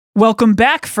Welcome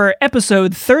back for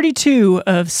episode 32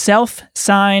 of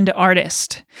Self-Signed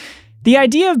Artist. The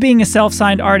idea of being a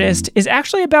self-signed artist is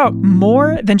actually about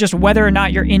more than just whether or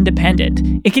not you're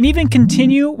independent. It can even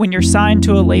continue when you're signed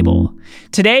to a label.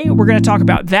 Today, we're going to talk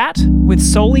about that with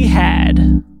Solely Had.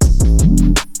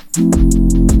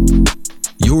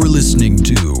 You're listening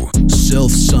to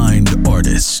Self-Signed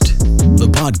Artist, the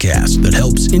podcast that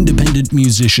helps independent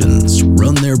musicians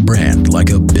run their brand like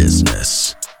a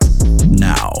business.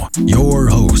 Now, your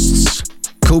hosts,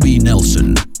 Kobe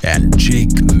Nelson and Jake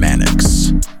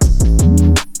Mannix.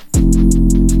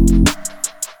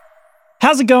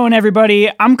 How's it going, everybody?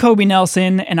 I'm Kobe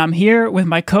Nelson, and I'm here with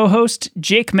my co-host,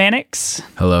 Jake Mannix.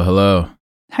 Hello, hello.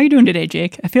 How you doing today,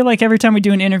 Jake? I feel like every time we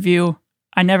do an interview,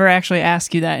 I never actually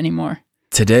ask you that anymore.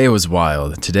 Today was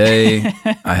wild. Today,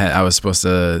 I was supposed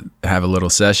to have a little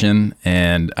session,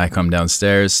 and I come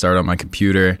downstairs, start up my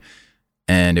computer,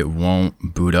 and it won't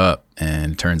boot up.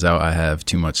 And it turns out I have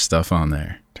too much stuff on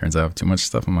there. Turns out I have too much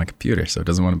stuff on my computer, so it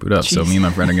doesn't want to boot up. Jeez. So me and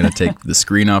my friend are going to take the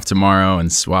screen off tomorrow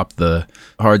and swap the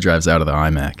hard drives out of the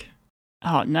iMac.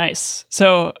 Oh, nice.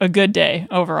 So a good day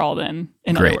overall then,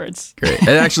 in Great. other words. Great. It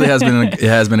actually has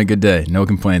been a good day. No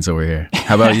complaints over here.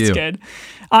 How about you? That's good.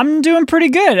 I'm doing pretty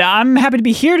good. I'm happy to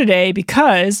be here today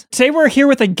because today we're here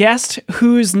with a guest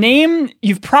whose name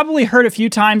you've probably heard a few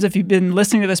times if you've been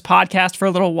listening to this podcast for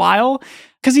a little while,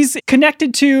 because he's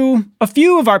connected to a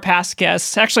few of our past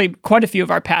guests, actually quite a few of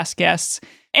our past guests.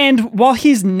 And while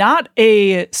he's not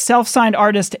a self-signed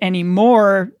artist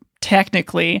anymore,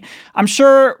 technically, I'm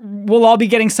sure we'll all be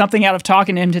getting something out of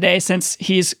talking to him today since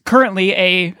he's currently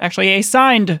a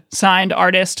signed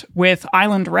artist with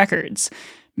Island Records.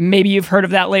 Maybe you've heard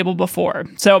of that label before.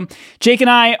 So Jake and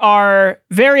I are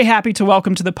very happy to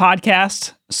welcome to the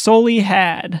podcast Solely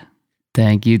Had.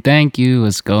 Thank you.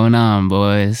 What's going on,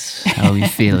 boys? How we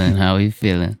feeling?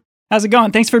 How's it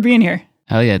going? Thanks for being here.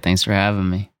 Hell yeah, thanks for having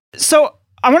me. So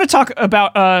I want to talk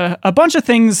about a bunch of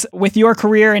things with your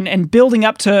career and building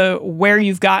up to where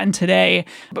you've gotten today.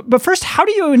 But first, how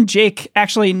do you and Jake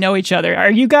actually know each other?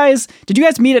 Did you guys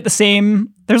meet at the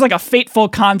same, there's like a fateful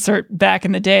concert back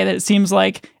in the day that it seems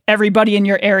like everybody in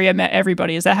your area met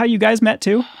everybody. Is that how you guys met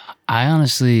too? I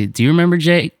honestly, do you remember,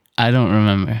 Jake? I don't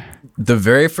remember. The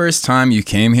very first time you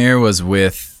came here was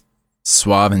with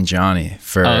Suave and Johnny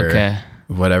for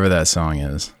whatever that song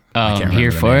is. I can't remember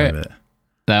Here the for name it? of it.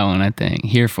 That one, I think.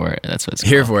 Here for it. That's what it's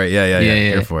called. Here for it. Yeah.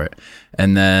 Here for it.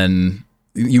 And then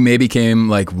you maybe came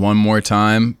like one more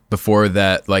time before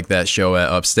that, like that show at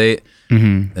Upstate.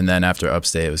 Mm-hmm. And then after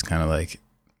Upstate, it was kind of like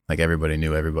everybody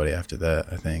knew everybody after that,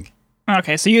 I think.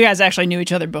 Okay, so you guys actually knew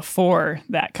each other before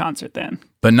that concert then.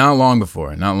 But not long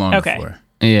before. Okay. Before.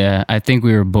 Yeah, I think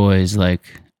we were boys like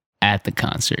at the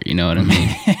concert. You know what I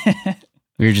mean?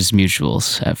 We were just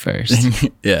mutuals at first.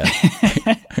 Yeah.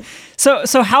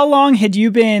 So how long had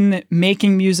you been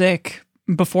making music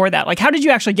before that? Like, how did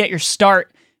you actually get your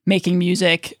start making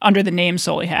music under the name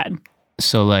Solely Had?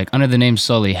 So like under the name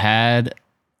Solely Had,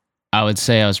 I would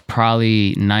say I was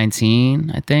probably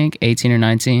 19, I think, 18 or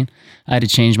 19. I had to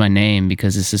change my name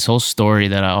because it's this whole story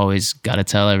that I always got to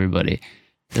tell everybody.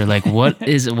 They're like, what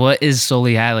is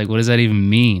Solely Had? Like, what does that even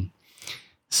mean?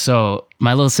 So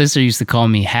my little sister used to call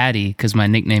me Hattie because my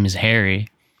nickname is Harry.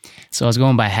 So I was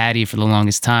going by Hattie for the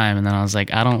longest time. And then I was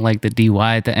like, I don't like the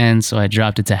DY at the end. So I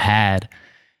dropped it to Had.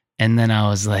 And then I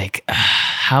was like,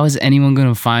 how is anyone going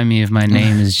to find me if my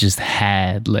name is just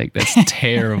Had? Like, that's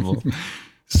terrible.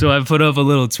 So I put up a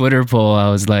little Twitter poll. I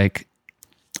was like,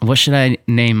 what should I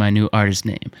name my new artist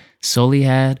name? Solely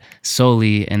Had,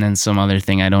 Solely, and then some other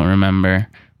thing I don't remember.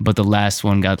 But the last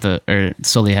one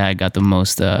Solely Had got the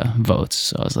most votes.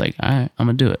 So I was like, all right, I'm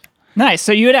going to do it. Nice.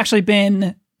 So you had actually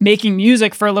been making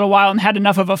music for a little while and had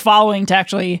enough of a following to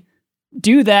actually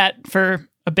do that for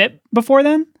a bit before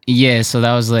then? Yeah, so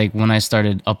that was like when I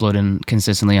started uploading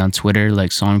consistently on Twitter,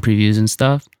 like song previews and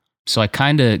stuff. So I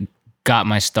kind of got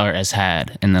my start as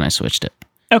Had, and then I switched it.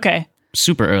 Okay.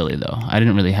 Super early, though. I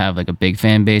didn't really have like a big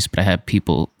fan base, but I had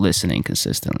people listening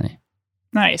consistently.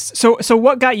 Nice. So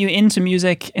what got you into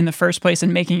music in the first place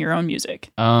and making your own music?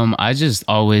 I just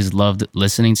always loved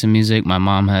listening to music. My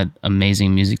mom had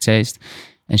amazing music taste,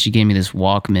 and she gave me this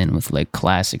Walkman with like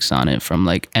classics on it, from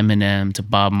like Eminem to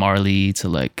Bob Marley to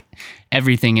like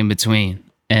everything in between.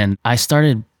 And I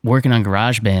started working on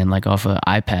GarageBand like off an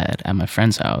iPad at my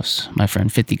friend's house, my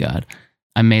friend 50 God.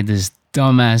 I made this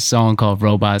dumbass song called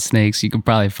Robot Snakes. You could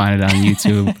probably find it on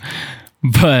YouTube.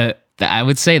 But I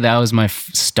would say that was my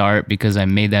start because I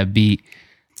made that beat,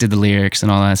 did the lyrics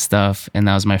and all that stuff. And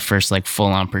that was my first like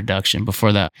full-on production.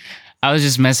 Before that, I was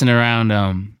just messing around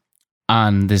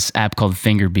on this app called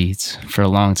Finger Beats for a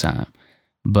long time.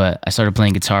 But I started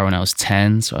playing guitar when I was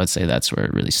 10, so I'd say that's where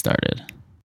it really started.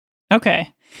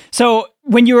 Okay. So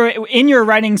when you were in your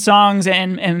writing songs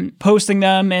and posting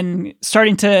them and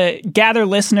starting to gather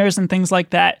listeners and things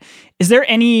like that, is there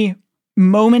any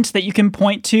moment that you can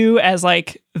point to as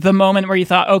like the moment where you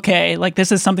thought, okay, like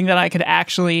this is something that I could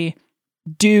actually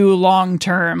do long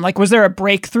term? Like, was there a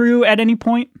breakthrough at any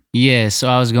point? Yeah, so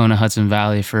I was going to Hudson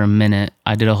Valley for a minute.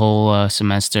 I did a whole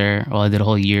semester. Well, I did a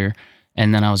whole year.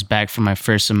 And then I was back for my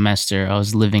first semester. I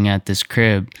was living at this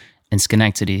crib in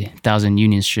Schenectady, 1000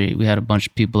 Union Street. We had a bunch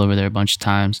of people over there a bunch of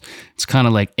times. It's kind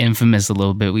of like infamous a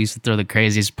little bit. We used to throw the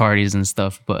craziest parties and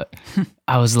stuff. But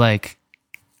I was like,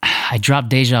 I dropped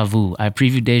Deja Vu. I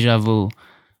previewed Deja Vu,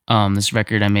 this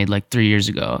record I made like 3 years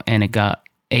ago. And it got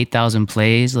 8,000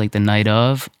 plays like the night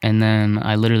of. And then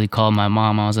I literally called my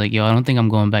mom. I was like, yo, I don't think I'm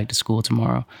going back to school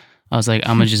tomorrow. I was like,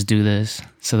 I'm going to just do this.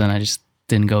 So then I just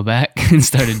didn't go back and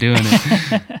started doing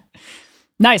it.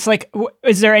 Nice. Like,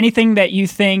 is there anything that you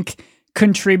think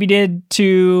contributed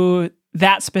to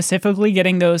that specifically,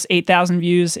 getting those 8,000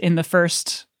 views in the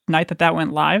first night that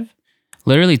went live?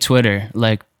 Literally Twitter.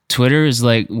 Like, Twitter is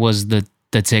like, was the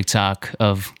TikTok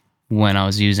of when I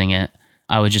was using it.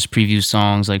 I would just preview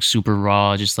songs like super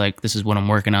raw, just like, this is what I'm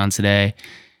working on today.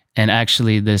 And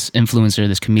actually this influencer,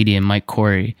 this comedian, Mike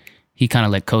Corey, he kind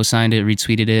of like co-signed it,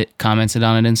 retweeted it, commented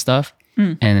on it and stuff.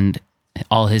 And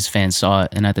all his fans saw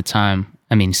it. And at the time,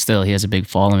 I mean, still, he has a big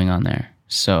following on there.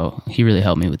 So he really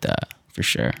helped me with that, for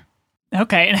sure.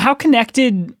 Okay. And how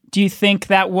connected do you think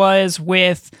that was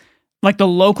with like the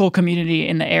local community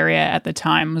in the area at the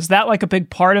time? Was that like a big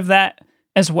part of that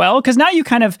as well? Because now you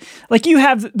kind of, like, you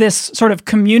have this sort of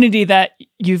community that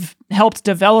you've helped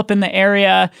develop in the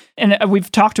area. And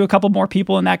we've talked to a couple more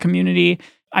people in that community.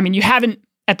 I mean, you haven't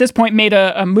at this point made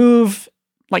a move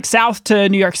like south to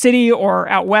New York City or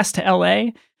out west to LA.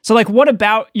 So like, what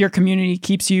about your community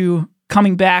keeps you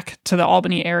coming back to the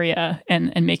Albany area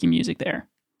and making music there?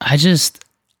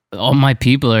 All my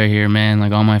people are here, man.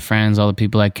 Like all my friends, all the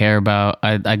people I care about.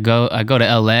 I go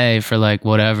to LA for like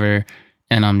whatever,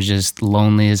 and I'm just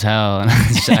lonely as hell. And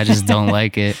I just don't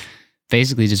like it.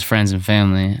 Basically just friends and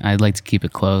family. I'd like to keep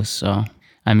it close. So,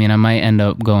 I mean, I might end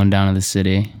up going down to the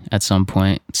city at some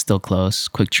point. It's still close,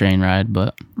 quick train ride,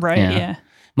 but right, yeah.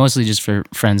 Mostly just for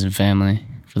friends and family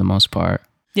for the most part.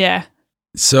 Yeah.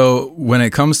 So when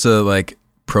it comes to like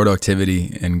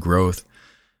productivity and growth,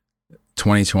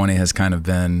 2020 has kind of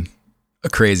been a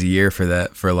crazy year for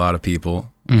that, for a lot of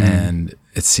people. Mm-hmm. And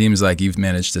it seems like you've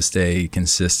managed to stay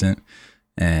consistent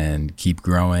and keep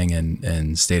growing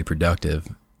and stay productive.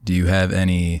 Do you have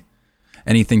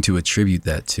anything to attribute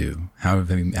that to? How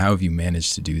have you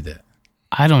managed to do that?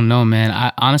 I don't know, man.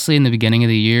 I honestly, in the beginning of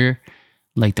the year,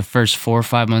 like the first 4 or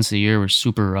 5 months of the year were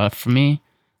super rough for me,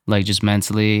 like just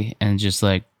mentally and just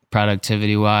like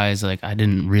productivity wise. Like I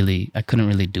couldn't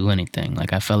really do anything.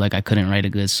 Like I felt like I couldn't write a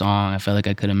good song. I felt like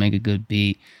I couldn't make a good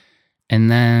beat. And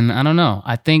then I don't know,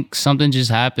 I think something just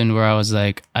happened where I was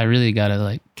like, I really gotta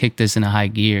like kick this in a high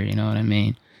gear. You know what I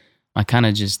mean? I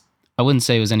wouldn't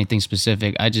say it was anything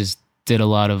specific. I just did a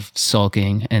lot of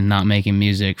sulking and not making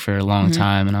music for a long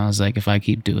time. And I was like, if I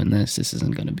keep doing this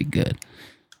isn't going to be good.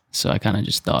 So I kind of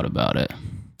just thought about it.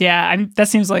 Yeah, that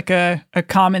seems like a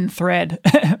common thread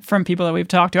from people that we've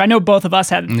talked to. I know both of us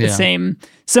had the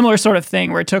similar sort of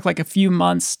thing where it took like a few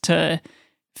months to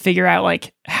figure out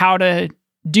like how to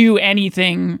do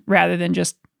anything rather than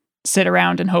just sit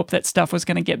around and hope that stuff was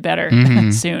going to get better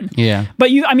soon. Yeah.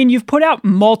 But you've put out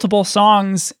multiple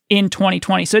songs in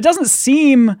 2020, so it doesn't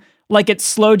seem like it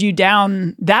slowed you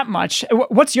down that much.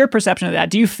 What's your perception of that?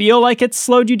 Do you feel like it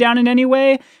slowed you down in any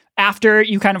way after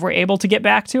you kind of were able to get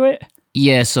back to it?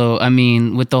 Yeah, so I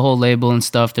mean, with the whole label and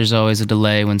stuff, there's always a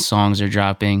delay when songs are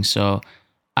dropping. So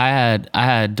I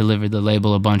had delivered the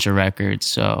label a bunch of records,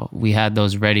 so we had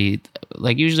those ready.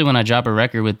 Like usually when I drop a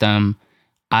record with them,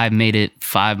 I made it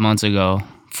 5 months ago,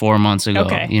 4 months ago.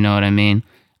 Okay. You know what I mean?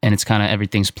 And it's kind of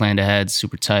everything's planned ahead,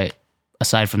 super tight,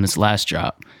 aside from this last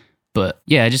drop. But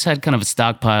yeah, I just had kind of a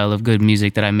stockpile of good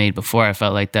music that I made before I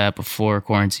felt like that, before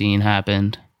quarantine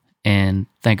happened. And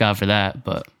thank God for that.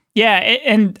 But yeah,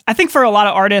 and I think for a lot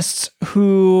of artists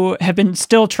who have been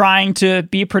still trying to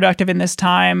be productive in this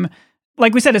time,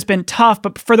 like we said, it's been tough,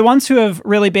 but for the ones who have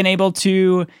really been able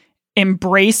to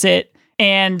embrace it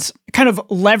and kind of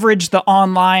leverage the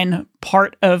online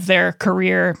part of their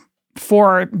career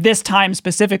for this time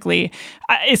specifically,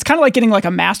 it's kind of like getting like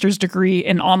a master's degree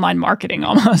in online marketing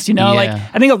almost, you know? Yeah. Like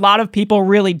I think a lot of people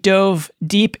really dove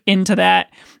deep into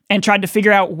that and tried to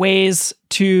figure out ways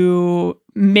to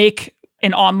make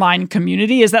an online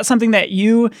community. Is that something that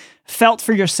you felt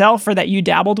for yourself or that you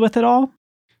dabbled with at all?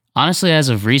 Honestly, as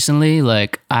of recently,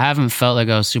 like I haven't felt like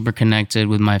I was super connected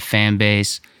with my fan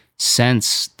base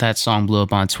since that song blew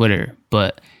up on Twitter.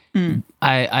 But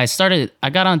I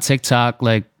got on TikTok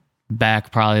like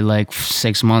back probably like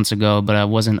 6 months ago, but I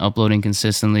wasn't uploading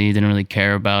consistently, didn't really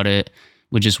care about it,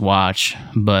 would just watch.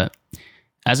 But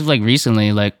as of like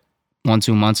recently, like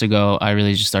 1-2 months ago, I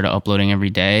really just started uploading every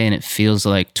day, and it feels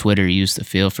like Twitter used to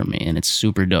feel for me, and it's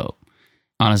super dope.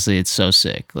 Honestly, it's so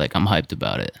sick. Like I'm hyped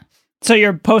about it. So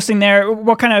you're posting there.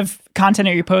 What kind of content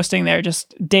are you posting there?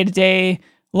 Just day-to-day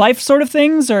life sort of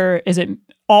things, or is it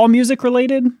all music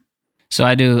related? So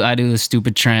I do the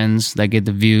stupid trends that get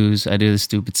the views. I do the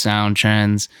stupid sound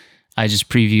trends. I just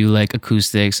preview like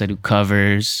acoustics. I do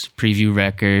covers, preview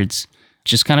records,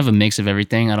 just kind of a mix of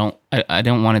everything. I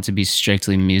don't want it to be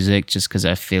strictly music just because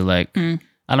I feel like,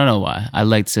 I don't know why. I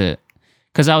like to,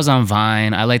 because I was on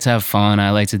Vine. I like to have fun.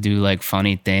 I like to do like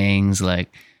funny things, like,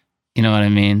 you know what I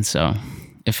mean? So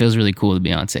it feels really cool to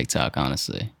be on TikTok,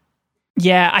 honestly.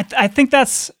 Yeah, I think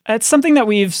it's something that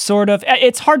we've sort of,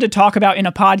 it's hard to talk about in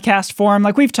a podcast form.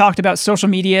 Like we've talked about social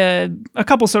media, a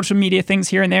couple social media things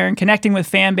here and there and connecting with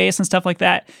fan base and stuff like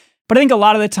that. But I think a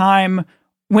lot of the time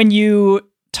when you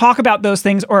talk about those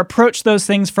things or approach those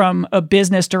things from a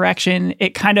business direction,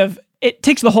 it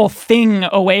takes the whole thing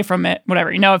away from it,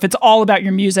 whatever. You know, if it's all about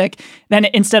your music, then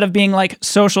instead of being like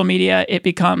social media, it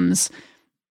becomes,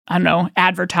 I don't know,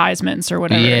 advertisements or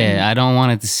whatever. Yeah, I don't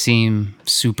want it to seem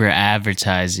super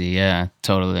advertising. Yeah,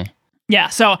 totally. Yeah,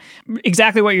 so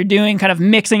exactly what you're doing, kind of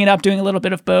mixing it up, doing a little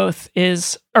bit of both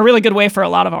is a really good way for a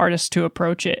lot of artists to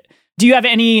approach it. Do you have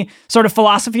any sort of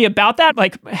philosophy about that?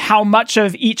 Like how much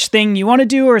of each thing you want to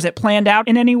do, or is it planned out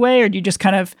in any way, or do you just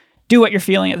kind of do what you're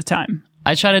feeling at the time?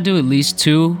 I try to do at least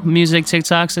 2 music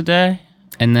TikToks a day,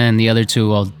 and then the other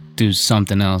 2 I'll do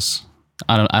something else.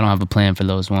 I don't have a plan for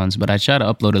those ones, but I try to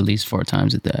upload at least 4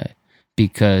 times a day,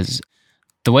 because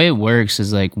the way it works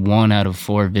is like 1 out of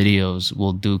 4 videos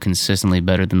will do consistently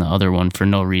better than the other one for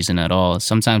no reason at all.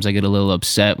 Sometimes I get a little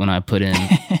upset when I put in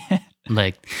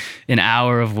like an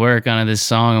hour of work on this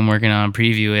song I'm working on,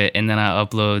 preview it, and then I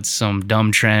upload some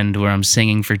dumb trend where I'm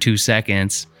singing for 2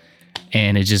 seconds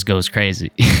and it just goes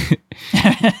crazy.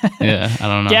 Yeah, I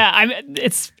don't know. Yeah,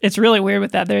 it's really weird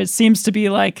with that. There seems to be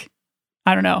like,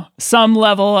 I don't know, some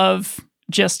level of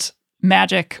just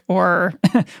magic or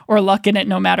luck in it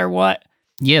no matter what.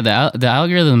 Yeah, the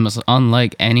algorithm is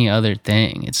unlike any other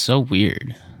thing. It's so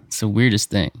weird. It's the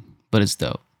weirdest thing, but it's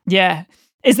dope. Yeah.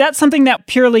 Is that something that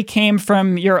purely came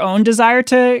from your own desire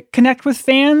to connect with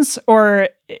fans, or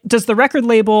does the record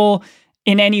label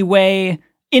in any way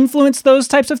influence those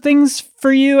types of things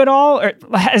for you at all? Or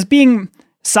has being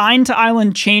signed to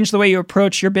Island changed the way you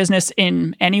approach your business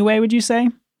in any way, would you say?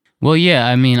 Well, yeah,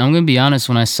 I mean, I'm going to be honest.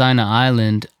 When I signed to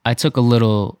Island, I took a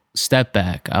little step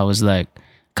back. I was like,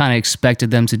 kind of expected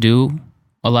them to do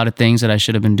a lot of things that I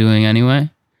should have been doing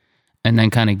anyway. And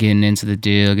then kind of getting into the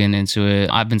deal, getting into it.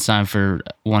 I've been signed for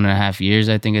 1.5 years,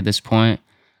 I think, at this point.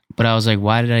 But I was like,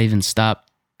 why did I even stop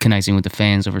connecting with the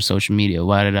fans over social media?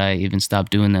 Why did I even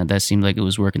stop doing that? That seemed like it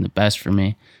was working the best for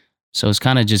me. So it's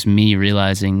kind of just me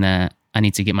realizing that I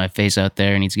need to get my face out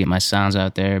there. I need to get my sounds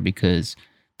out there, because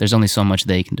there's only so much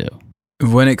they can do.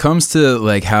 When it comes to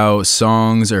like how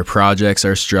songs or projects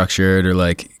are structured or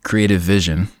like creative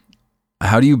vision,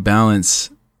 how do you balance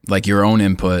like your own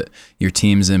input, your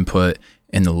team's input,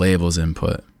 and the label's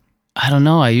input? I don't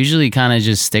know. I usually kind of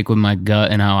just stick with my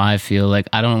gut and how I feel. Like,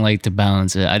 I don't like to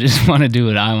balance it. I just want to do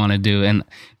what I want to do. And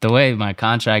the way my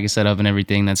contract is set up and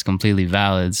everything, that's completely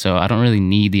valid. So I don't really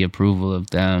need the approval of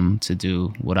them to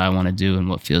do what I want to do and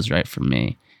what feels right for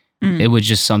me. It would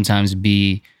just sometimes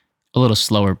be a little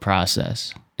slower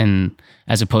process, and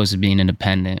as opposed to being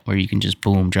independent where you can just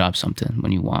boom, drop something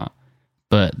when you want.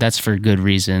 But that's for good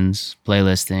reasons,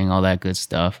 playlisting, all that good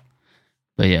stuff.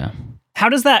 But yeah. How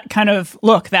does that kind of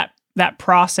look, that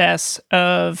process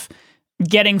of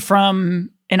getting from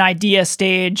an idea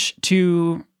stage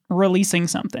to releasing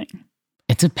something?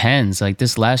 It depends. Like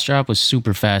this last drop was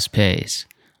super fast paced.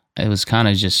 It was kind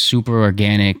of just super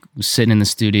organic. Sitting in the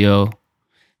studio,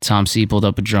 Tom C pulled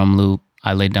up a drum loop.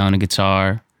 I laid down a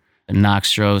guitar.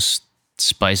 Noxtros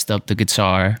spiced up the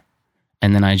guitar.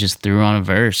 And then I just threw on a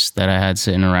verse that I had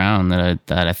sitting around that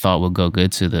I thought would go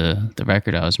good to the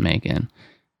record I was making.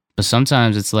 But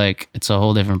sometimes it's like, it's a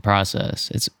whole different process.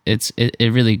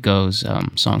 It really goes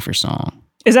song for song.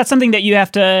 Is that something that you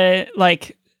have to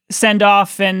like send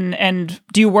off and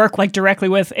do you work like directly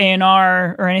with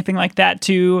A&R or anything like that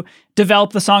to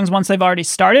develop the songs once they've already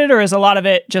started? Or is a lot of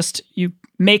it just you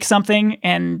make something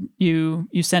and you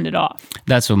send it off.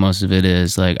 That's what most of it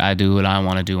is. Like, I do what I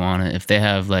want to do on it. If they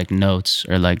have like notes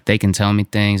or like they can tell me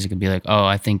things, it could be like, oh,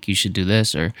 I think you should do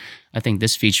this, or I think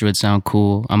this feature would sound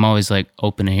cool. I'm always like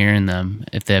open to hearing them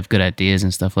if they have good ideas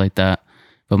and stuff like that.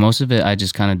 But most of it, I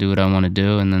just kind of do what I want to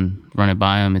do and then run it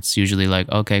by them. It's usually like,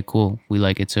 okay, cool. We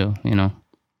like it too, you know?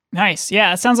 Nice.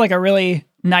 Yeah. It sounds like a really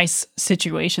nice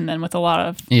situation then, with a lot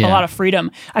of freedom.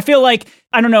 I feel like,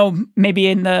 I don't know, maybe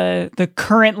in the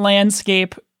current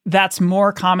landscape that's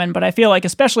more common, but I feel like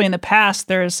especially in the past,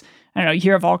 there's, I don't know, you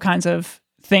hear of all kinds of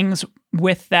things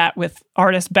with that, with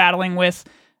artists battling with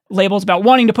labels about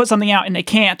wanting to put something out and they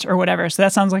can't or whatever. So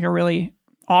that sounds like a really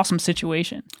awesome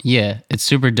situation. Yeah, it's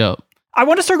super dope. I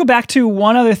want to circle back to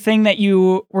one other thing that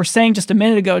you were saying just a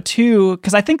minute ago too,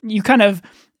 because I think you kind of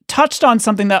touched on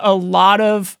something that a lot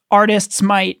of artists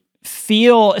might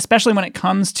feel, especially when it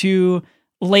comes to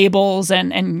labels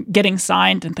and getting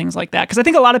signed and things like that. Because I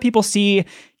think a lot of people see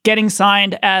getting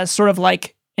signed as sort of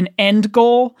like an end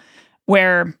goal,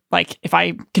 where like if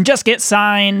I can just get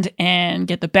signed and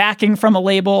get the backing from a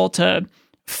label to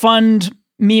fund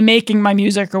me making my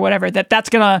music or whatever, that's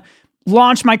gonna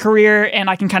launch my career and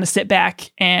I can kind of sit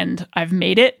back and I've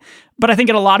made it. But I think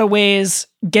in a lot of ways,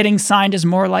 getting signed is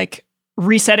more like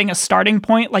resetting a starting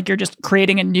point. Like you're just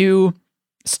creating a new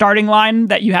starting line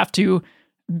that you have to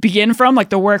begin from. Like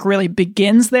the work really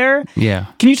begins there. Yeah.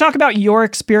 Can you talk about your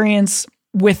experience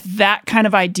with that kind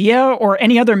of idea, or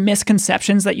any other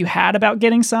misconceptions that you had about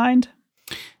getting signed?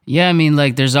 Yeah, I mean,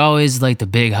 like, there's always like the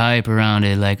big hype around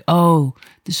it, like, oh,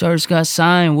 this artist got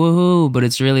signed, woohoo. But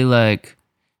it's really like,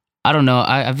 I don't know.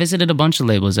 I visited a bunch of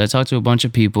labels. I talked to a bunch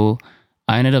of people.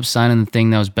 I ended up signing the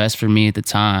thing that was best for me at the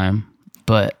time.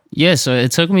 But yeah, so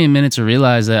it took me a minute to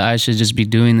realize that I should just be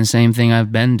doing the same thing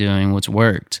I've been doing, what's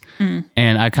worked.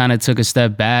 And I kind of took a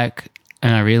step back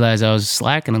and I realized I was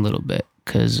slacking a little bit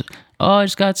because, oh, I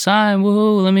just got signed.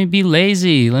 Woohoo, let me be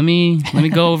lazy. Let me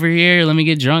go over here. Let me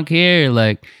get drunk here.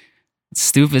 Like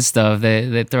stupid stuff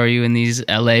that throw you in these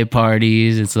LA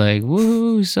parties. It's like,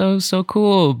 woohoo, so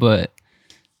cool. But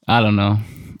I don't know.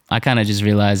 I kind of just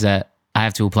realized that I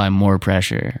have to apply more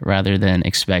pressure rather than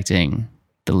expecting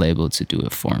the label to do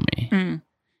it for me.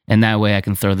 And that way I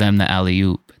can throw them the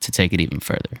alley-oop to take it even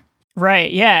further.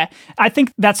 Right. Yeah. I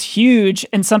think that's huge,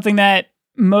 and something that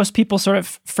most people sort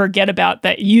of forget about,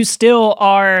 that you still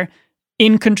are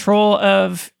in control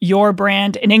of your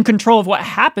brand and in control of what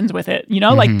happens with it. You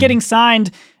know, like getting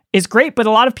signed is great, but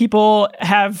a lot of people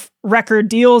have record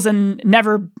deals and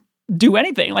never do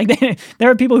anything. Like there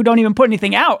are people who don't even put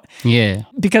anything out. Yeah.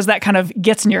 Because that kind of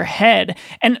gets in your head.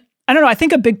 And I don't know, I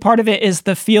think a big part of it is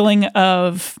the feeling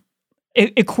of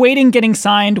equating getting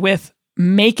signed with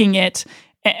making it.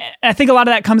 I think a lot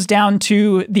of that comes down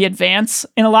to the advance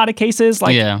in a lot of cases.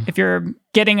 Like if you're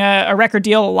getting a record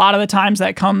deal, a lot of the times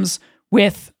that comes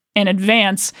with an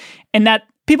advance, and that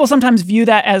people sometimes view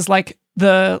that as like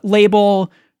the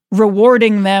label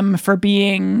rewarding them for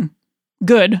being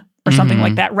good or something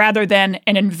like that, rather than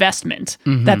an investment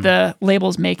that the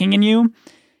label's making in you.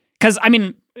 Because I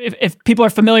mean, if people are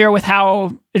familiar with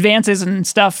how advances and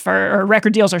stuff or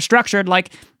record deals are structured,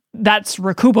 like that's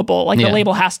recoupable. Like the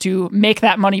label has to make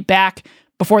that money back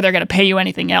before they're going to pay you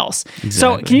anything else. Exactly.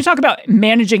 So can you talk about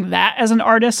managing that as an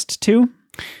artist too?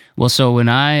 Well, so when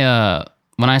I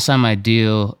signed my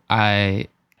deal, I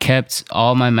kept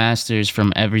all my masters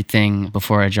from everything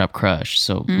before I dropped Crush.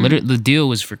 So literally the deal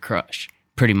was for Crush,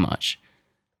 pretty much.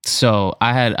 So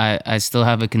I still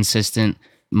have a consistent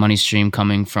money stream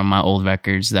coming from my old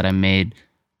records that I made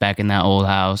back in that old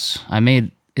house.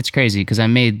 It's crazy because I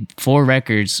made 4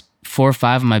 or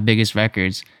 5 of my biggest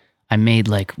records. I made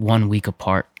like 1 week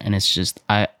apart, and it's just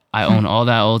I own all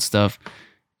that old stuff,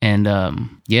 and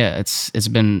it's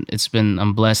been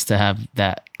I'm blessed to have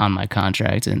that on my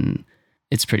contract, and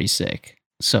it's pretty sick.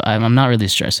 So I'm not really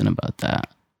stressing about that.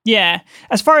 Yeah,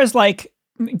 as far as like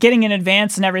getting in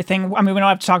advance and everything, I mean, we don't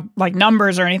have to talk like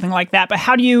numbers or anything like that, but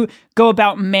how do you go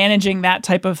about managing that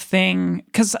type of thing?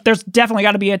 Because there's definitely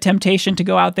got to be a temptation to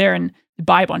go out there and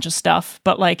buy a bunch of stuff,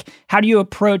 but like, how do you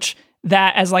approach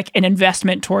that as like an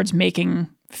investment towards making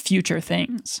future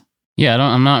things? Yeah,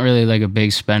 I'm not really like a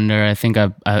big spender. I think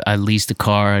I leased a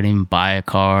car. I didn't even buy a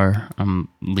car. I'm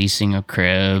leasing a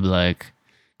crib. Like,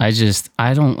 I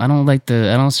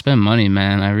don't spend money,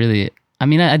 man.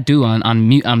 I do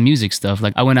on music stuff.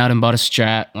 Like I went out and bought a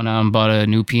Strat, went out and bought a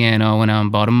new piano, went out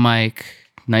and bought a mic,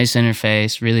 nice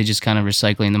interface, really just kind of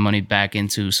recycling the money back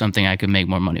into something I could make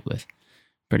more money with,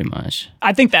 pretty much.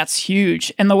 I think that's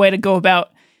huge. And the way to go about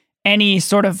any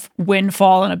sort of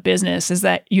windfall in a business is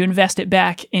that you invest it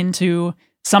back into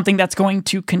something that's going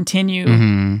to continue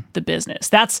the business.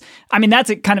 That's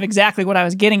kind of exactly what I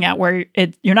was getting at, where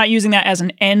you're not using that as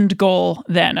an end goal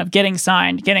then of getting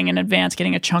signed, getting an advance,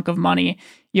 getting a chunk of money.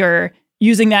 You're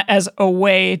using that as a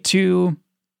way to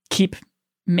keep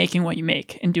making what you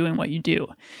make and doing what you do.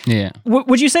 Yeah.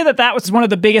 Would you say that was one of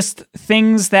the biggest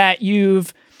things that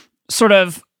you've sort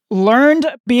of learned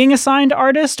being a signed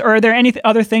artist, or are there any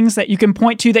other things that you can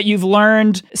point to that you've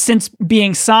learned since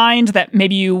being signed that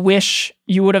maybe you wish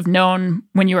you would have known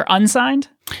when you were unsigned?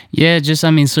 Yeah,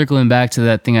 circling back to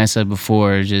that thing I said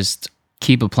before, just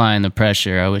keep applying the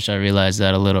pressure. I wish I realized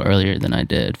that a little earlier than I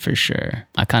did, for sure.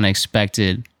 I kind of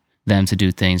expected them to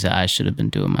do things that I should have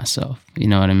been doing myself. You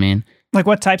know what I mean? Like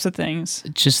what types of things?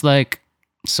 Just like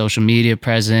social media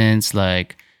presence,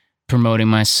 like promoting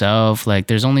myself. Like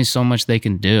there's only so much they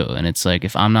can do, and it's like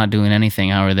if I'm not doing anything,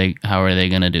 how are they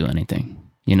going to do anything?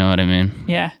 You know what I mean?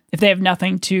 Yeah. If they have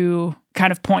nothing to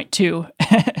kind of point to,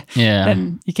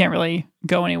 then you can't really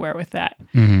go anywhere with that.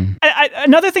 Mm-hmm.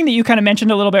 Another thing that you kind of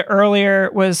mentioned a little bit earlier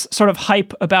was sort of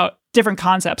hype about different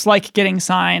concepts like getting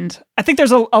signed. I think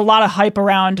there's a lot of hype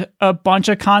around a bunch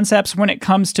of concepts when it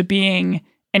comes to being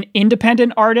an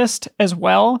independent artist as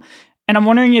well. And I'm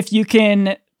wondering if you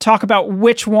can talk about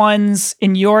which ones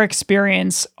in your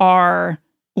experience are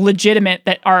legitimate,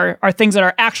 that are things that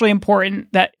are actually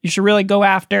important that you should really go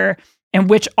after, and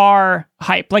which are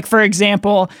hype. Like, for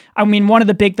example, I mean, one of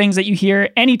the big things that you hear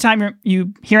anytime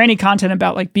you hear any content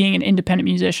about like being an independent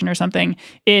musician or something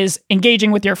is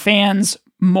engaging with your fans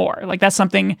more. Like that's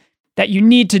something that you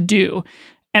need to do.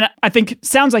 And I think it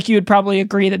sounds like you would probably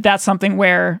agree that that's something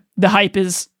where the hype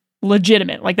is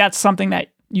legitimate. Like that's something that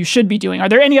you should be doing. Are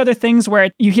there any other things where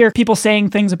you hear people saying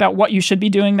things about what you should be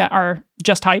doing that are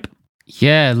just hype?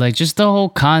 Yeah, like just the whole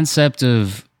concept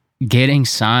of getting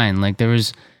signed. Like there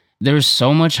was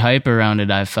so much hype around it.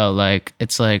 I felt like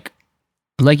it's like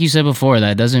you said before,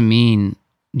 that doesn't mean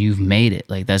you've made it.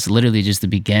 Like that's literally just the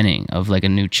beginning of like a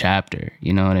new chapter.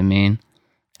 You know what I mean?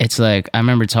 It's like, I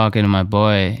remember talking to my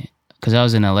boy, because I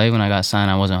was in LA when I got signed.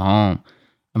 I wasn't home.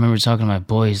 I remember talking to my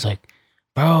boy. He's like,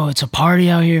 bro, it's a party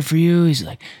out here for you. He's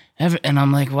like, and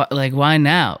I'm like, what? Like, why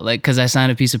now? Like, because I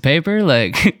signed a piece of paper?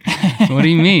 Like, what do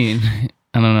you mean?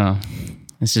 I don't know.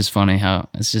 It's just funny how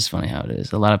it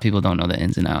is. A lot of people don't know the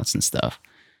ins and outs and stuff.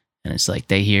 And it's like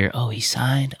they hear, oh, he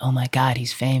signed. Oh my God,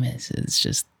 he's famous. It's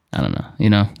just, I don't know,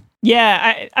 you know?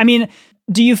 Yeah. I mean,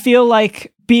 do you feel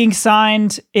like being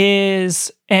signed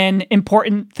is an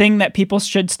important thing that people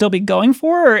should still be going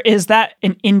for, or is that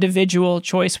an individual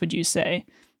choice, would you say?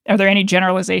 Are there any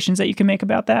generalizations that you can make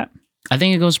about that? I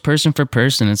think it goes person for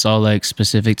person. It's all like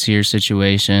specific to your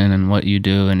situation and what you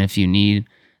do. And if you need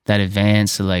that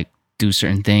advance to like do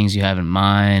certain things you have in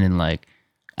mind. And like,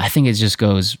 I think it just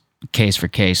goes case for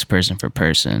case, person for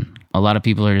person. A lot of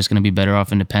people are just going to be better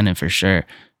off independent for sure.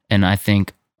 And I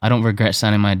think I don't regret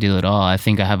signing my deal at all. I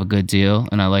think I have a good deal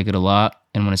and I like it a lot.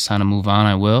 And when it's time to move on,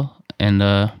 I will. And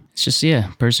it's just,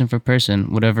 person for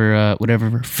person,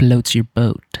 whatever floats your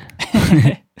boat.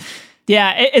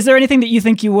 Yeah. Is there anything that you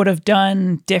think you would have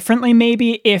done differently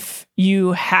maybe if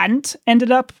you hadn't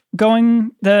ended up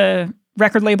going the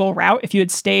record label route, if you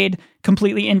had stayed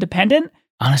completely independent?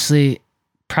 Honestly,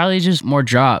 probably just more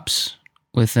drops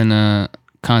within a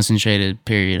concentrated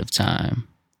period of time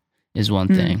is one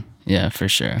thing. Yeah, for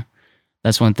sure.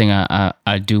 That's one thing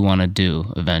I do want to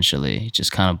do eventually.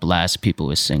 Just kind of blast people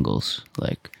with singles.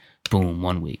 Like, boom,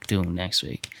 1 week, boom, next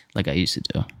week. Like I used to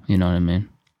do. You know what I mean?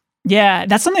 Yeah,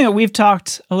 that's something that we've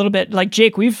talked a little bit. Like,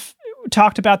 Jake, we've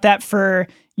talked about that for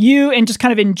you and just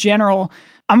kind of in general.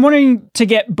 I'm wanting to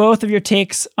get both of your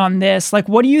takes on this. Like,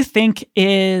 what do you think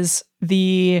is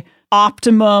the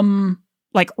optimum,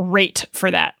 like, rate for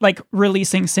that? Like,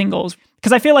 releasing singles?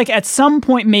 Because I feel like at some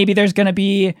point, maybe there's going to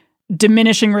be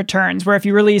diminishing returns where if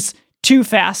you release too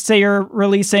fast, say you're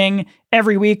releasing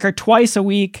every week or twice a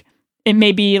week, it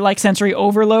may be like sensory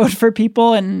overload for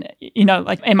people and, you know,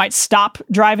 like it might stop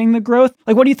driving the growth.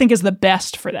 Like, what do you think is the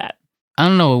best for that? I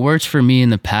don't know. What worked for me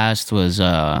in the past was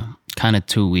kind of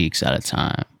 2 weeks at a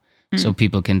time. So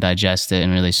people can digest it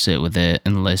and really sit with it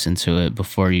and listen to it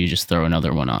before you just throw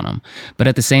another one on them. But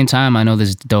at the same time, I know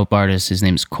this dope artist, his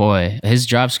name's Koi. His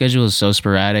drop schedule is so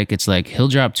sporadic. It's like he'll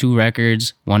drop 2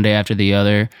 records one day after the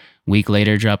other, week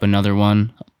later drop another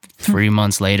one, 3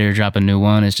 months later drop a new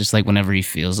one. It's just like whenever he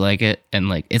feels like it. And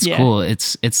like, it's cool.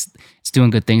 It's doing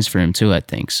good things for him too, I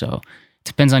think. So it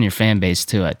depends on your fan base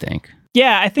too, I think.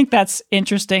 Yeah, I think that's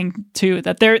interesting too,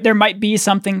 that there might be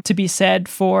something to be said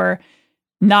for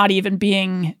not even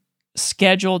being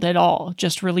scheduled at all,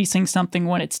 just releasing something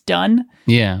when it's done.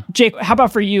 Yeah. Jake, how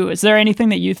about for you? Is there anything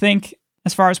that you think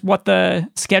as far as what the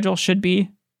schedule should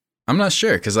be? I'm not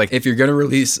sure. Because like if you're going to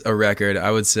release a record,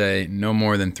 I would say no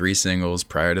more than 3 singles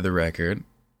prior to the record.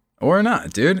 Or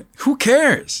not, dude. Who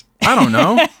cares? I don't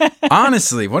know.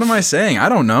 Honestly, what am I saying? I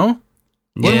don't know.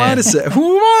 What am I to say?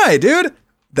 Who am I, dude?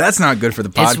 That's not good for the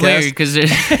podcast. It's weird because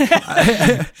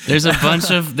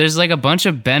there's like a bunch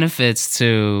of benefits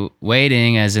to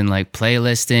waiting, as in like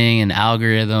playlisting and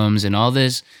algorithms and all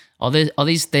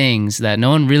these things that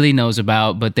no one really knows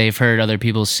about, but they've heard other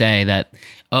people say that,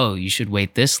 oh, you should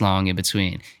wait this long in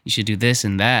between. You should do this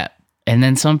and that. And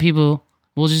then some people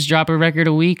will just drop a record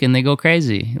a week and they go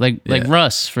crazy. Like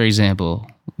Russ, for example.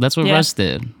 That's what Russ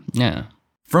did. Yeah.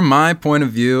 From my point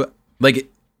of view, like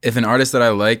if an artist that I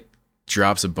like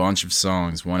drops a bunch of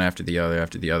songs one after the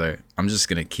other, I'm just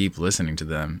going to keep listening to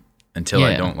them until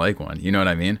I don't like one. You know what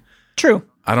I mean? True.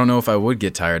 I don't know if I would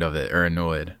get tired of it or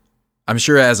annoyed. I'm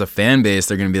sure as a fan base,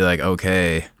 they're going to be like,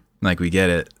 okay, like we get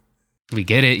it. We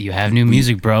get it. You have new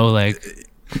music, bro. Like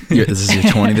this is your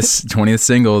 20th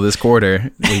single this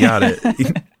quarter. We got it.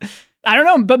 I don't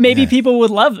know, but maybe people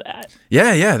would love that.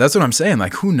 Yeah. That's what I'm saying.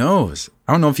 Like, who knows?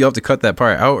 I don't know if you have to cut that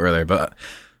part out earlier, but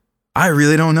I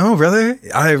really don't know, brother.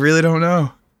 I really don't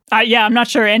know. I'm not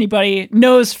sure anybody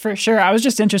knows for sure. I was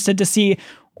just interested to see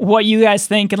what you guys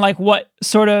think and like what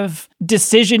sort of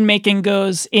decision making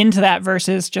goes into that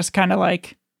versus just kind of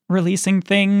like releasing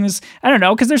things. I don't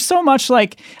know, because there's so much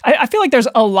like, I feel like there's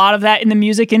a lot of that in the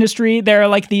music industry. There are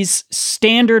like these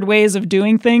standard ways of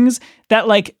doing things that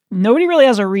like nobody really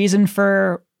has a reason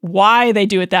for why they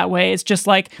do it that way. It's just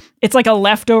like, it's like a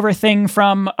leftover thing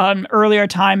from an earlier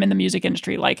time in the music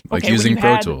industry. Like using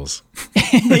Pro Tools.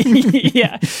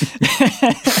 Yeah.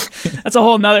 That's a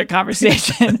whole nother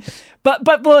conversation.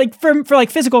 But like for like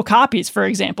physical copies, for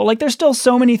example, like there's still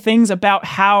so many things about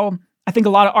how I think a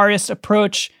lot of artists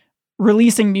approach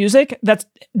releasing music that's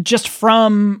just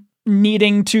from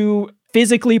needing to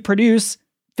physically produce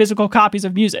physical copies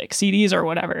of music, CDs or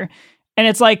whatever. And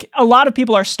it's like a lot of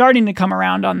people are starting to come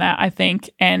around on that, I think,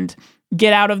 and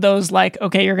get out of those like,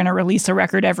 okay, you're going to release a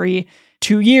record every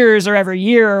 2 years or every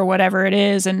year or whatever it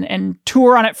is and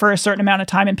tour on it for a certain amount of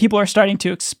time. And people are starting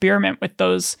to experiment with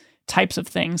those types of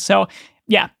things. So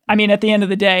yeah, I mean, at the end of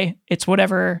the day, it's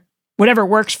whatever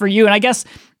works for you. And I guess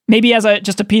maybe as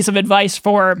just a piece of advice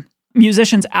for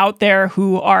musicians out there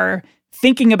who are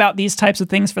thinking about these types of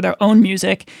things for their own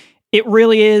music, it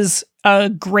really is a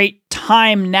great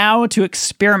time now to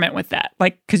experiment with that.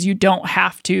 Like, because you don't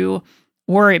have to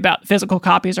worry about physical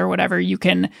copies or whatever. You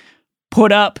can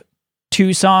put up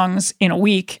 2 songs in a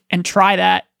week and try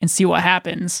that and see what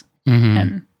happens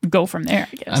and go from there,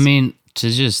 I guess. I mean, to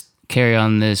just carry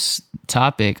on this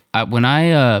topic, when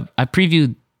I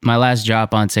previewed my last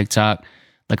drop on TikTok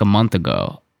like a month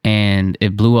ago and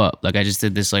it blew up. Like I just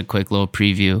did this like quick little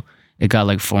preview. It got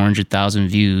like 400,000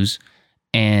 views.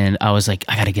 And I was like,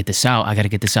 I got to get this out. I got to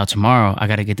get this out tomorrow. I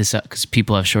got to get this out because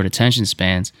people have short attention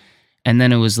spans. And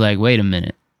then it was like, wait a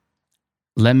minute.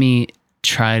 Let me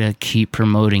try to keep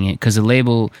promoting it because the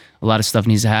label, a lot of stuff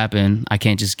needs to happen. I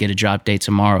can't just get a drop date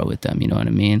tomorrow with them. You know what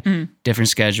I mean? Different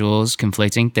schedules,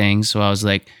 conflicting things. So I was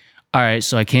like, all right,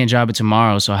 so I can't drop it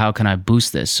tomorrow. So how can I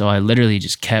boost this? So I literally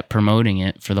just kept promoting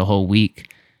it for the whole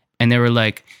week. And they were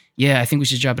like, yeah, I think we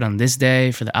should drop it on this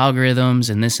day for the algorithms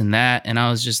and this and that. And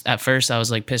I was just, at first I was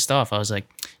like pissed off. I was like,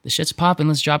 this shit's popping.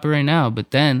 Let's drop it right now.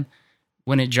 But then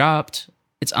when it dropped,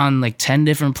 it's on like 10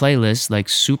 different playlists, like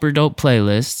super dope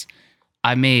playlists.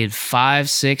 I made 5,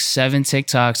 6, 7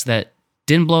 TikToks that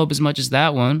didn't blow up as much as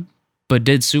that one, but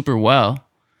did super well.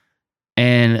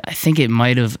 And I think it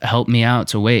might have helped me out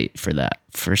to wait for that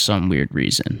for some weird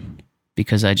reason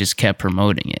because I just kept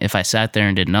promoting it. If I sat there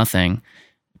and did nothing,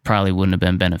 probably wouldn't have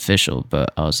been beneficial,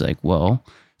 but I was like, well,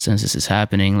 since this is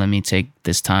happening, let me take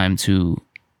this time to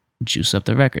juice up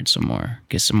the record some more,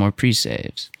 get some more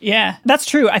pre-saves. Yeah, that's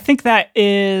true. I think that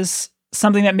is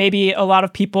something that maybe a lot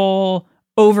of people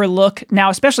overlook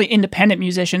now, especially independent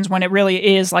musicians, when it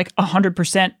really is like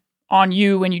 100% on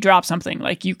you when you drop something.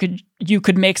 Like you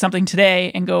could make something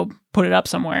today and go put it up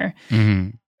somewhere.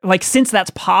 Like since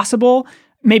that's possible,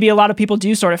 maybe a lot of people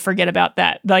do sort of forget about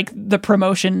that, like the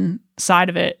promotion side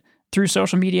of it through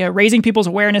social media, raising people's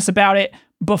awareness about it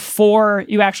before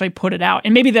you actually put it out.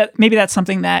 And maybe that's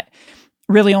something that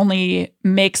really only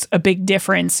makes a big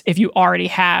difference if you already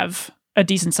have a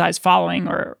decent sized following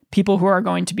or people who are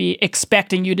going to be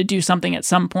expecting you to do something at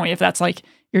some point. If that's like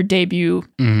your debut,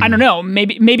 I don't know,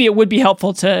 maybe it would be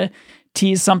helpful to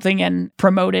tease something and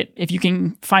promote it if you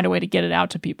can find a way to get it out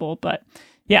to people. But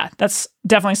yeah, that's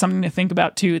definitely something to think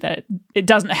about too, that it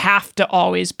doesn't have to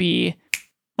always be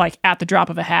like at the drop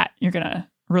of a hat, you're going to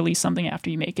release something after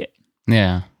you make it.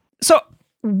 Yeah. So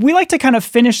we like to kind of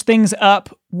finish things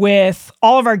up with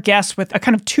all of our guests with a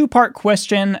kind of two-part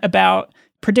question about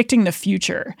predicting the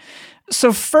future.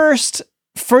 So first,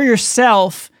 for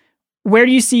yourself, where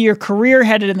do you see your career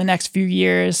headed in the next few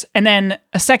years? And then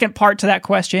a second part to that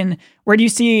question, where do you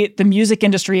see the music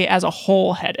industry as a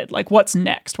whole headed? Like, what's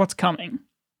next? What's coming?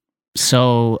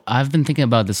 So I've been thinking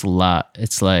about this a lot.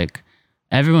 It's like,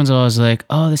 everyone's always like,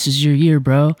 oh, this is your year,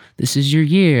 bro. This is your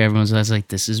year. Everyone's always like,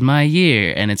 this is my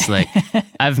year. And it's like,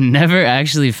 I've never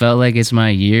actually felt like it's my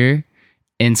year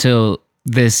until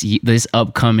this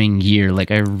upcoming year. Like,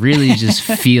 I really just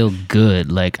feel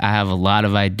good. Like, I have a lot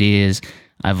of ideas.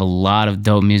 I have a lot of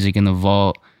dope music in the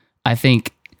vault. I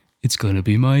think it's going to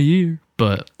be my year.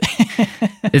 But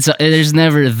there's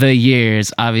never the year.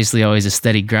 It's obviously always a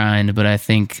steady grind, but I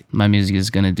think my music is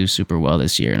going to do super well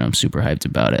this year, and I'm super hyped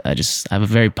about it. I have a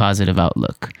very positive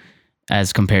outlook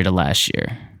as compared to last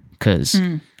year, because,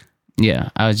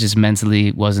 I was just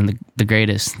mentally wasn't the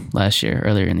greatest last year,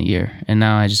 earlier in the year, and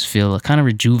now I just feel kind of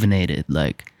rejuvenated,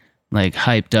 like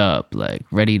hyped up, like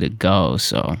ready to go,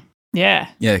 so. Yeah,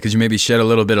 because you maybe shed a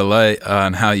little bit of light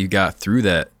on how you got through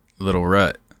that little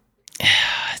rut.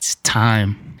 It's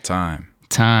time. It's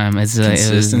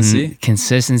consistency.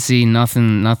 Consistency.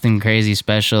 Nothing crazy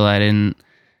special. I didn't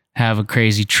have a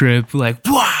crazy trip like,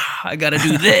 wow, I gotta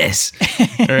do this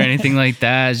or anything like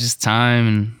that. It's just time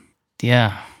and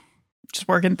just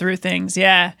working through things.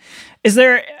 Yeah. Is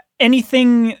there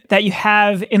anything that you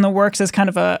have in the works as kind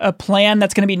of a plan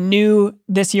that's going to be new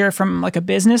this year from like a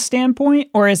business standpoint,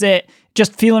 or is it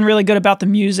just feeling really good about the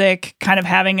music, kind of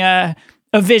having a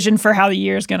vision for how the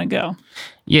year is going to go?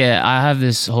 Yeah, I have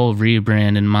this whole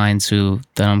rebrand in mind too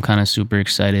that I'm kind of super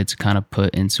excited to kind of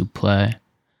put into play.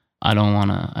 I don't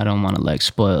want to like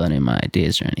spoil any of my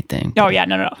ideas or anything. Oh yeah,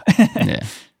 no. Yeah.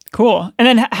 Cool. And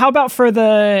then how about for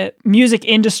the music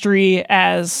industry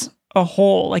as a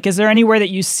whole? Like, is there anywhere that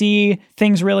you see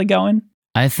things really going?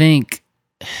 I think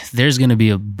there's going to be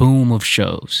a boom of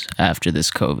shows after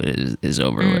this COVID is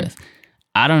over with.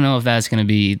 I don't know if that's going to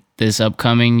be this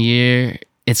upcoming year.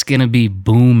 It's going to be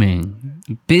booming.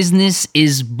 Business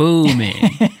is booming.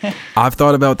 I've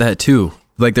thought about that too.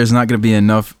 Like, there's not going to be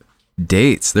enough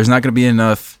dates. There's not going to be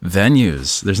enough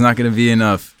venues. There's not going to be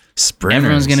enough sprinters.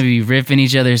 Everyone's going to be ripping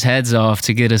each other's heads off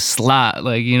to get a slot.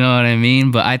 Like, you know what I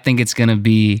mean? But I think it's going to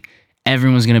be,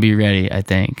 everyone's going to be ready, I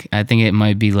think. I think it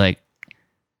might be like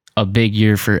a big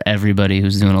year for everybody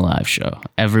who's doing a live show.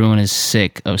 Everyone is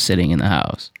sick of sitting in the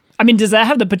house. I mean, does that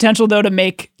have the potential, though, to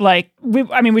make, like, we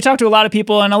talk to a lot of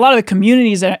people, and a lot of the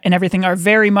communities and everything are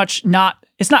very much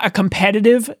it's not a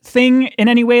competitive thing in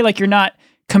any way. Like, you're not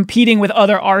competing with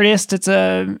other artists. It's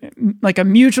a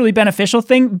mutually beneficial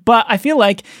thing. But I feel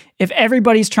like if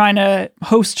everybody's trying to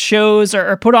host shows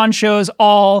or put on shows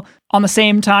all on the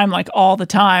same time, like all the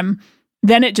time,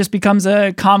 then it just becomes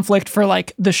a conflict for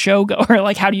like the show goer.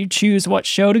 Like, how do you choose what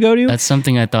show to go to? That's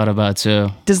something I thought about too.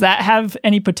 Does that have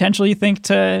any potential, you think,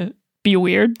 to be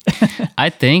weird? I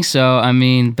think so. I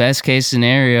mean, best case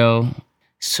scenario.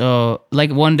 So like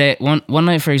one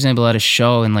night, for example, at a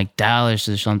show in like Dallas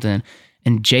or something,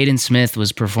 and Jaden Smith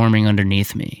was performing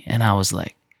underneath me. And I was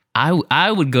like,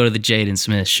 I would go to the Jaden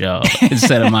Smith show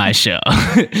instead of my show.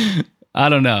 I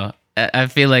don't know. I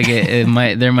feel like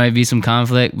there might be some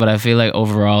conflict, but I feel like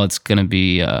overall it's going to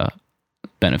be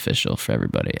beneficial for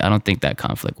everybody. I don't think that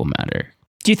conflict will matter.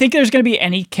 Do you think there's going to be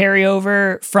any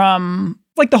carryover from,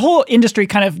 like, the whole industry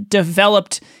kind of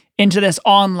developed into this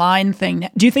online thing?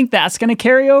 Do you think that's going to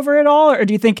carry over at all? Or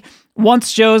do you think once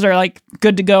shows are like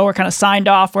good to go or kind of signed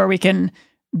off where we can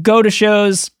go to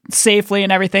shows safely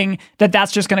and everything,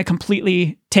 that's just going to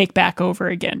completely take back over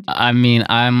again? I mean,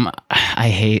 I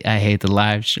hate the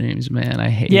live streams, man. I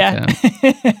hate them.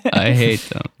 I hate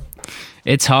them.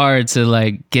 It's hard to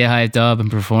like get hyped up and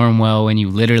perform well when you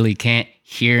literally can't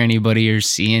hear anybody or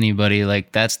see anybody.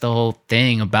 Like, that's the whole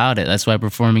thing about it. That's why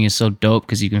performing is so dope,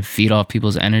 because you can feed off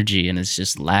people's energy, and it's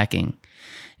just lacking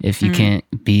if you can't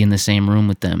be in the same room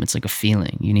with them. It's like a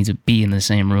feeling. You need to be in the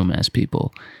same room as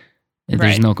people.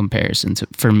 There's no comparison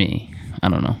for me. I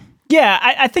don't know. Yeah,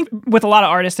 I think with a lot of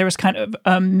artists, there was kind of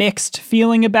a mixed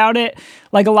feeling about it.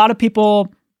 Like, a lot of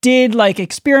people did like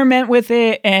experiment with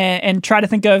it and try to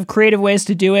think of creative ways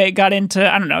to do it. Got into,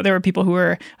 I don't know, there were people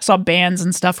I saw bands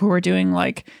and stuff who were doing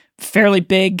like fairly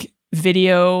big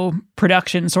video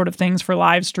production sort of things for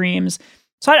live streams.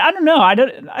 So I don't know.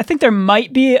 I think there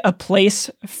might be a place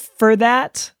for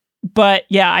that. But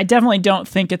yeah, I definitely don't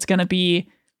think it's going to be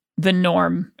the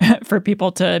norm for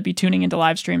people to be tuning into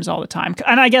live streams all the time.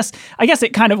 And I guess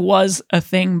it kind of was a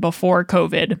thing before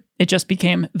COVID. It just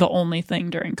became the only thing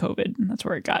during COVID. And that's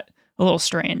where it got a little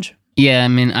strange. Yeah, I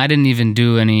mean, I didn't even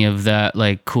do any of that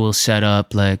like cool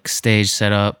setup, like stage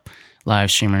setup, live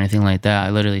stream or anything like that. I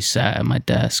literally sat at my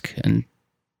desk and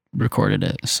recorded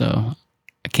it. So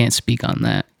I can't speak on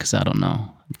that because I don't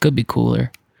know. It could be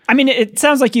cooler. I mean, it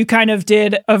sounds like you kind of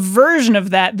did a version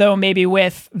of that, though, maybe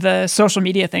with the social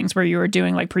media things where you were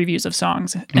doing like previews of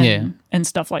songs and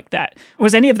stuff like that.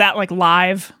 Was any of that like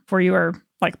live where you were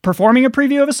like performing a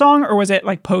preview of a song, or was it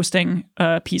like posting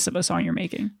a piece of a song you're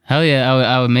making? Hell yeah,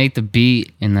 I would make the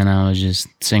beat and then I would just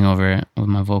sing over it with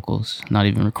my vocals, not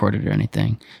even recorded or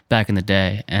anything back in the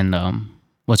day. And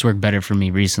what's worked better for me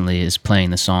recently is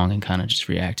playing the song and kind of just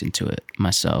reacting to it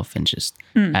myself and just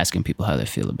asking people how they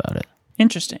feel about it.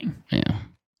 Interesting. Yeah.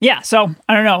 Yeah, so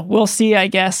I don't know. We'll see, I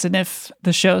guess, and if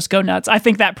the shows go nuts. I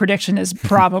think that prediction is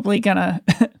probably going to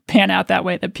pan out that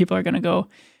way, that people are going to go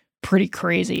pretty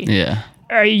crazy. Yeah.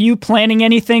 Are you planning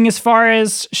anything as far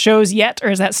as shows yet, or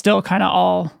is that still kind of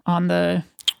all on the...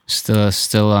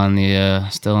 Still on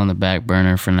the back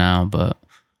burner for now, but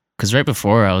because right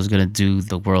before I was going to do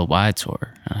the worldwide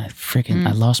tour, and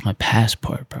I lost my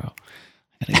passport, bro.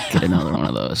 I got to get another one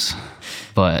of those.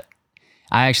 But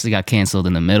I actually got canceled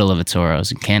in the middle of a tour. I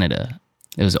was in Canada.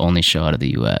 It was the only show out of the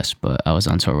US, but I was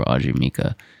on tour with Audrey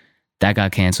Mika. That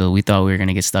got canceled. We thought we were going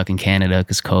to get stuck in Canada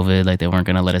because COVID, like they weren't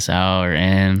going to let us out or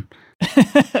in.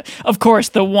 Of course,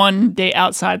 the one day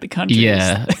outside the country.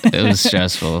 Yeah, it was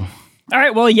stressful. All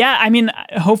right. Well, yeah, I mean,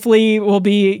 hopefully we'll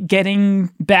be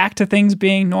getting back to things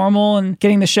being normal and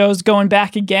getting the shows going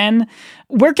back again.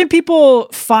 Where can people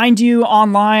find you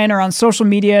online or on social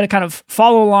media to kind of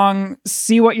follow along,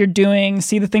 see what you're doing,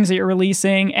 see the things that you're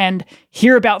releasing, and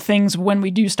hear about things when we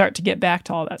do start to get back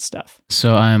to all that stuff?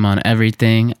 So I'm on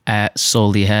everything at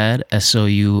Soulyhad,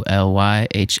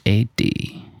 SOULYHAD.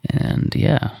 And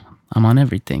yeah, I'm on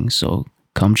everything, so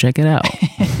come check it out.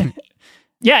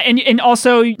 Yeah, and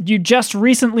also you just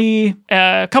recently,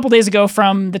 a couple days ago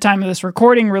from the time of this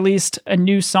recording, released a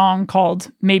new song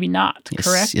called Maybe Not,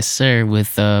 correct? Yes, sir,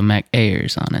 with Mac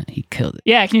Ayers on it. He killed it.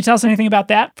 Yeah, can you tell us anything about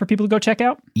that for people to go check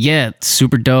out? Yeah, it's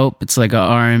super dope. It's like a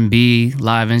R&B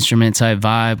live instrument type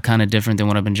vibe, kind of different than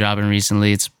what I've been dropping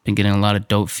recently. It's been getting a lot of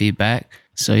dope feedback.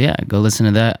 So yeah, go listen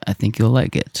to that. I think you'll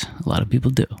like it. A lot of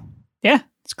people do. Yeah,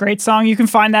 it's a great song. You can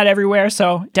find that everywhere,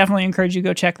 so definitely encourage you to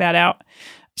go check that out.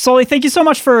 Souly, thank you so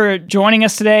much for joining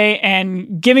us today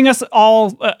and giving us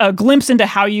all a glimpse into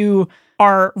how you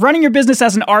are running your business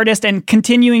as an artist and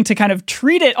continuing to kind of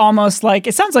treat it almost like,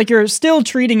 it sounds like you're still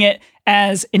treating it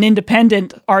as an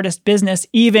independent artist business,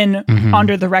 even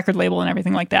under the record label and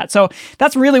everything like that. So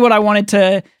that's really what I wanted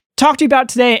to talk to you about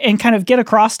today and kind of get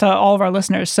across to all of our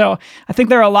listeners. So I think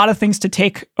there are a lot of things to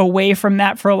take away from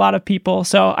that for a lot of people.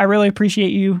 So I really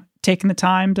appreciate you taking the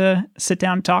time to sit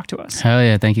down and talk to us. Hell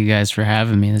yeah. Thank you guys for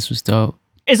having me. This was dope.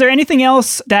 Is there anything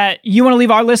else that you want to leave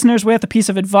our listeners with, a piece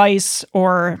of advice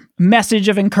or message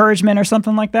of encouragement or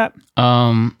something like that?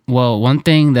 Well, one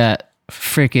thing that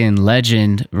freaking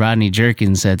legend Rodney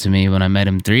Jerkins said to me when I met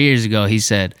him 3 years ago, he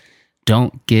said,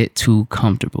 "Don't get too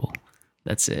comfortable."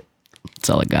 That's it.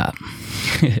 That's all I got.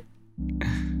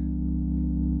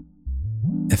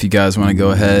 If you guys want to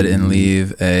go ahead and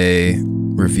leave a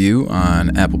review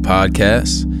on Apple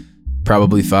Podcasts,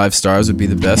 probably 5 stars would be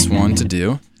the best one to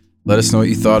do. Let us know what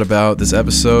you thought about this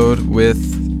episode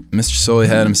with Mr.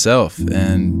 Soulyhad himself.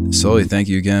 And Souly, thank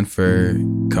you again for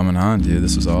coming on, dude.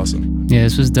 This was awesome. Yeah,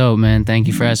 this was dope, man. Thank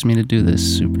you for asking me to do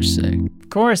this. Super sick. Of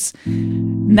course.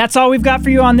 And that's all we've got for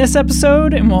you on this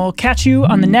episode, and we'll catch you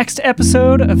on the next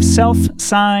episode of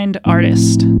Self-Signed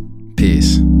Artist. Peace.